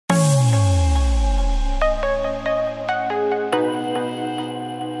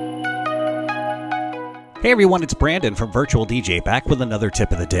Hey everyone, it's Brandon from VirtualDJ back with another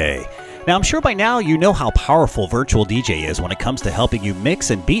tip of the day. Now I'm sure by now you know how powerful VirtualDJ is when it comes to helping you mix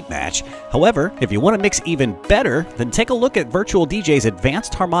and beat match. However, if you want to mix even better, then take a look at VirtualDJ's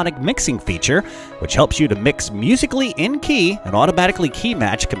advanced harmonic mixing feature, which helps you to mix musically in key and automatically key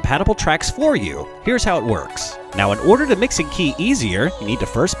match compatible tracks for you. Here's how it works. Now in order to mix in key easier, you need to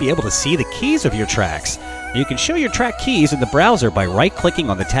first be able to see the keys of your tracks. You can show your track keys in the browser by right-clicking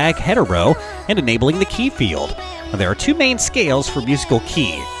on the tag header row and enabling the key field. Now, there are two main scales for musical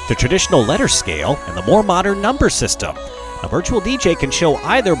key, the traditional letter scale and the more modern number system. Now, VirtualDJ can show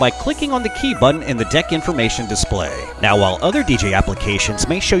either by clicking on the key button in the deck information display. Now, while other DJ applications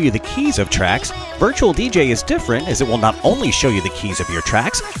may show you the keys of tracks, VirtualDJ is different as it will not only show you the keys of your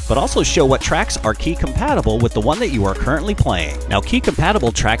tracks, but also show what tracks are key compatible with the one that you are currently playing. Now, key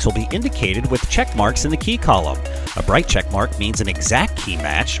compatible tracks will be indicated with check marks in the key column. A bright check mark means an exact key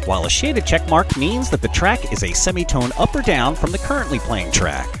match, while a shaded check mark means that the track is a semitone up or down from the currently playing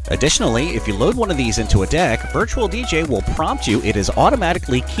track. Additionally, if you load one of these into a deck, VirtualDJ will prompt you it has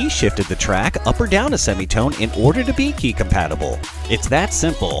automatically key shifted the track up or down a semitone in order to be key compatible. It's that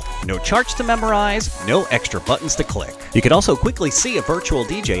simple. No charts to memorize, no extra buttons to click. You can also quickly see if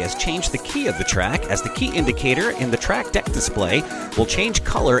VirtualDJ has changed the key of the track, as the key indicator in the track deck display will change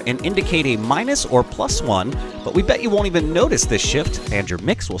color and indicate a minus or +1, but we bet you won't even notice this shift, and your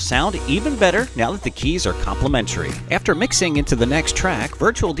mix will sound even better now that the keys are complementary. After mixing into the next track,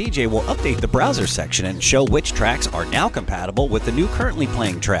 VirtualDJ will update the browser section and show which tracks are now compatible with the new currently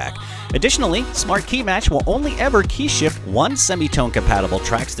playing track. Additionally, Smart Key Match will only ever key shift one semitone compatible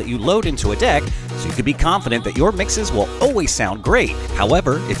tracks that you load into a deck, so you can be confident that your mixes will always sound great.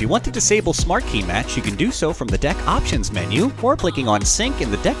 However, if you want to disable Smart Key Match, you can do so from the Deck Options menu or clicking on Sync in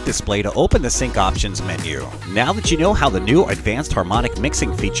the deck display to open the Sync Options menu. Now that you know how the new advanced harmonic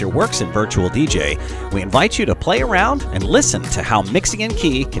mixing feature works in VirtualDJ, we invite you to play around and listen to how mixing in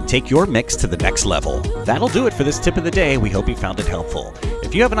key can take your mix to the next level. That'll do it for this tip of the day. We hope you found it helpful.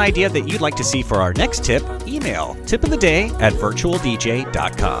 If you have an idea that you'd like to see for our next tip, email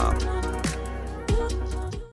tipoftheday@virtualdj.com.